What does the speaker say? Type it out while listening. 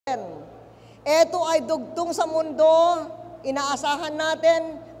Ito ay dugtong sa mundo, inaasahan natin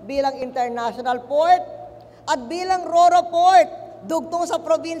bilang international port at bilang RoRo port, dugtong sa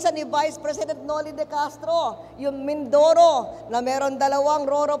probinsya ni Vice President Noli de Castro, yung Mindoro, na meron dalawang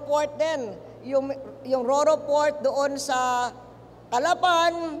RoRo port din. Yung RoRo port doon sa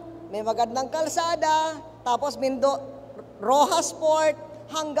Calapan, may magandang kalsada, tapos Rojas Port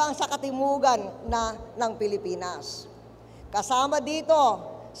hanggang sa katimugan ng Pilipinas. Kasama dito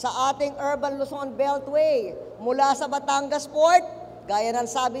sa ating Urban Luzon Beltway, mula sa Batangas Port, gaya ng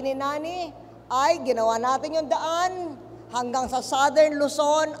sabi ni Nani, ay ginawa natin yung daan hanggang sa Southern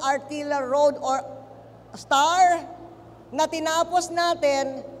Luzon Artillery Road or STAR na tinapos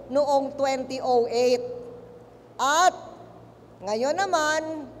natin noong 2008. At ngayon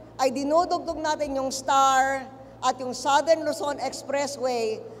naman ay dinudugtog natin yung STAR at yung Southern Luzon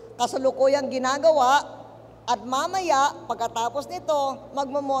Expressway, kasalukuyang ginagawa. At mamaya, pagkatapos nito,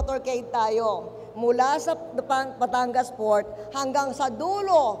 magmamotorcade tayo mula sa Batangas Port hanggang sa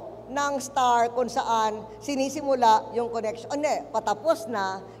dulo ng STAR kung saan sinisimula yung connection, patapos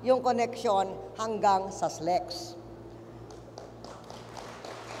na yung connection hanggang sa SLEX.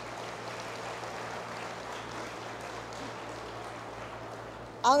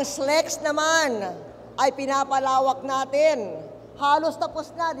 Ang SLEX naman ay pinapalawak natin. Halos tapos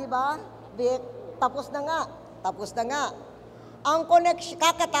na, di ba, Vic? Tapos na nga. Ang connection,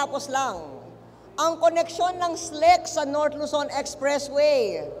 kakatapos lang. Ang koneksyon ng SLEX sa North Luzon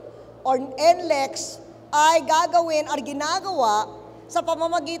Expressway or NLEX ay gagawin at ginagawa sa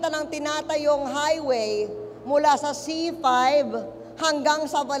pamamagitan ng tinatayong highway mula sa C5 hanggang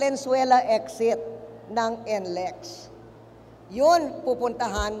sa Valenzuela exit ng NLEX. Yun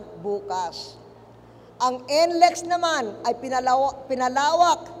pupuntahan bukas. Ang NLEX naman ay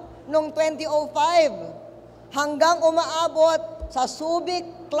pinalawak noong 2005 hanggang umaabot sa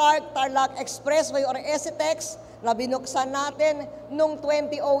Subic-Clark-Tarlac Expressway or SCTEX na binuksan natin noong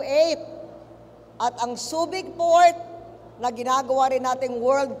 2008. At ang Subic Port na ginagawa rin nating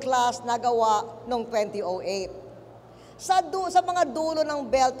world-class na gawa noong 2008. Sa mga dulo ng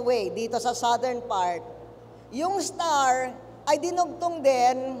Beltway dito sa southern part, yung STAR ay dinugtong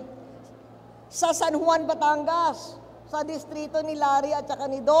din sa San Juan, Batangas, sa distrito ni Larry at saka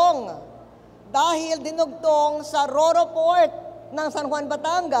ni Dong. Dahil dinugtong sa RoRo Port ng San Juan,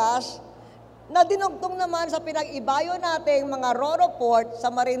 Batangas, na dinugtong naman sa pinag-ibayo nating mga RoRo Port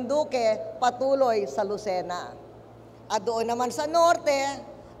sa Marinduque, patuloy sa Lucena. At doon naman sa norte,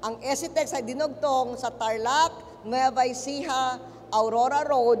 ang SCTEX ay dinugtong sa Tarlac, Nueva Ecija, Aurora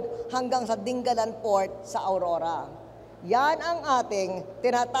Road hanggang sa Dingalan Port sa Aurora. Yan ang ating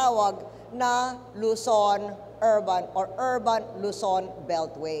tinatawag na Luzon Urban or Urban Luzon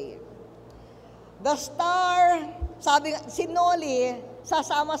Beltway. The STAR, sabi si Noli,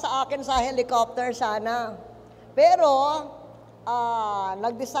 sasama sa akin sa helicopter sana. Pero,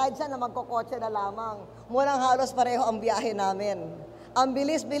 nag-decide siya na magkokotse na lamang. Munang halos pareho ang biyahe namin. Ang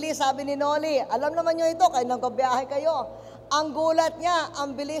bilis-bilis, sabi ni Noli, alam naman nyo ito, kayo nang biyahe kayo. Ang gulat niya,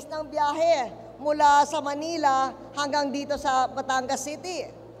 ang bilis ng biyahe mula sa Manila hanggang dito sa Batangas City.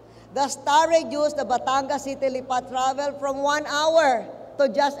 The STAR reduced the Batangas City lipat travel from 1 hour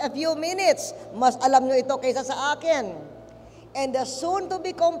to just a few minutes. Mas alam nyo ito kaysa sa akin. And the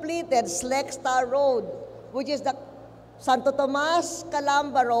soon-to-be completed SLEX-STAR Road, which is the Santo Tomas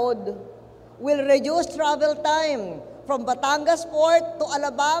Calamba Road, will reduce travel time from Batangas Port to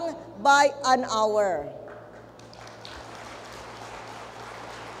Alabang by 1 hour.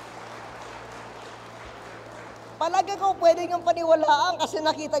 Palagi ko pwede niyong paniwalaan kasi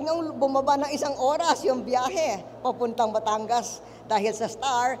nakita niyong bumaba ng 1 oras yung biyahe papuntang Batangas. Dahil sa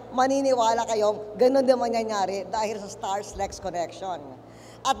STAR, maniniwala kayong ganun din mangyayari dahil sa STAR-SLEX connection.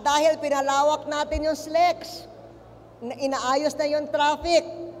 At dahil pinalawak natin yung SLEX, inaayos na yung traffic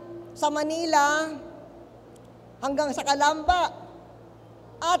sa Manila hanggang sa Calamba.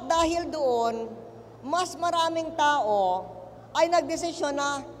 At dahil doon, mas maraming tao ay nagdesisyon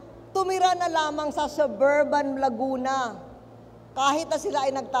na tumira na lamang sa suburban Laguna kahit na sila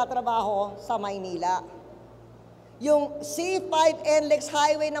ay nagtatrabaho sa Maynila. Yung C5 NLEX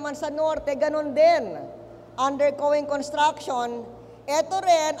Highway naman sa norte, ganun din. Undergoing construction, ito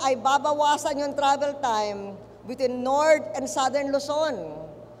rin ay babawasan yung travel time between North and Southern Luzon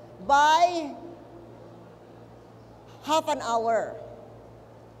by half an hour.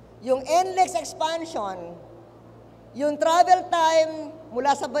 Yung NLEX expansion, yung travel time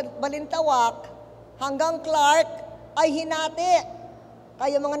mula sa Balintawak hanggang Clark ay hinati.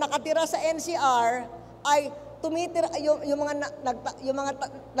 Kaya mga nakatira sa NCR ay tumitira, yung mga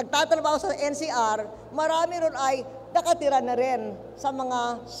nagtatrabaho sa NCR, marami ron ay nakatira na rin sa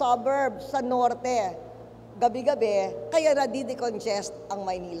mga suburbs sa norte, gabi-gabi, kaya nadidecongest ang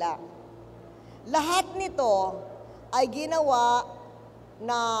Maynila. Lahat nito ay ginawa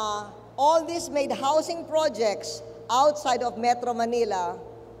na all these made housing projects outside of Metro Manila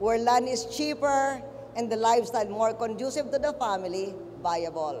where land is cheaper and the lifestyle more conducive to the family,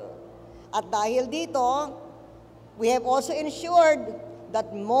 viable. At dahil dito, we have also ensured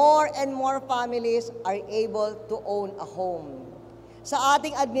that more and more families are able to own a home. Sa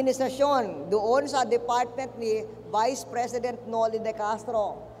ating administrasyon, doon sa department ni Vice President Noli De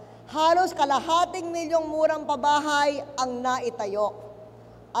Castro, halos kalahating milyong murang pabahay ang naitayo.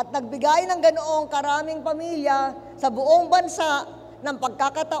 At nagbigay ng ganoong karaming pamilya sa buong bansa ng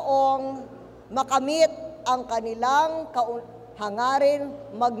pagkakataong makamit ang kanilang hangarin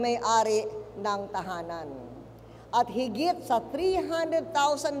magmay-ari ng tahanan. At higit sa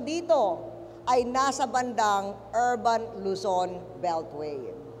 300,000 dito ay nasa bandang urban Luzon Beltway.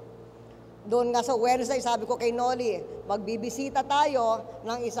 Doon nga sa Wednesday, sabi ko kay Noli, magbibisita tayo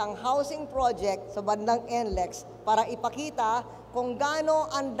ng isang housing project sa bandang NLEX para ipakita kung gaano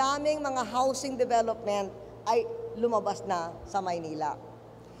ang daming mga housing development ay lumabas na sa Maynila.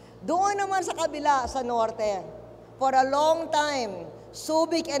 Doon naman sa kabila, sa norte, for a long time,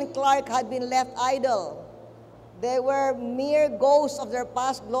 Subic and Clark had been left idle. They were mere ghosts of their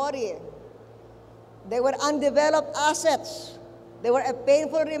past glory. They were undeveloped assets. They were a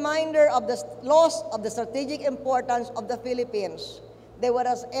painful reminder of the loss of the strategic importance of the Philippines. They were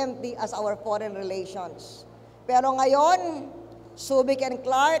as empty as our foreign relations. Pero ngayon, Subic and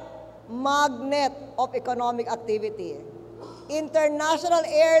Clark, magnet of economic activity. International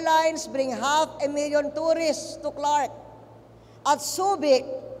airlines bring 500,000 tourists to Clark. At Subic,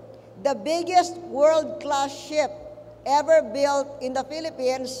 the biggest world-class ship ever built in the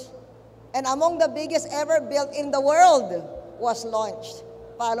Philippines and among the biggest ever built in the world was launched,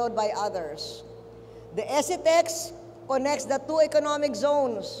 followed by others. The SETEX connects the two economic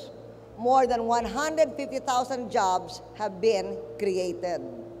zones. More than 150,000 jobs have been created.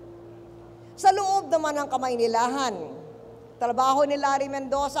 Sa loob naman ng Kamaynilahan, trabaho ni Larry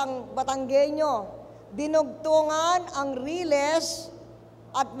Mendoza ang Batanggenyo, dinugtungan ang Riles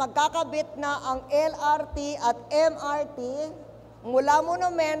at magkakabit na ang LRT at MRT mula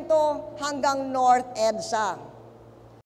Monumento hanggang North EDSA.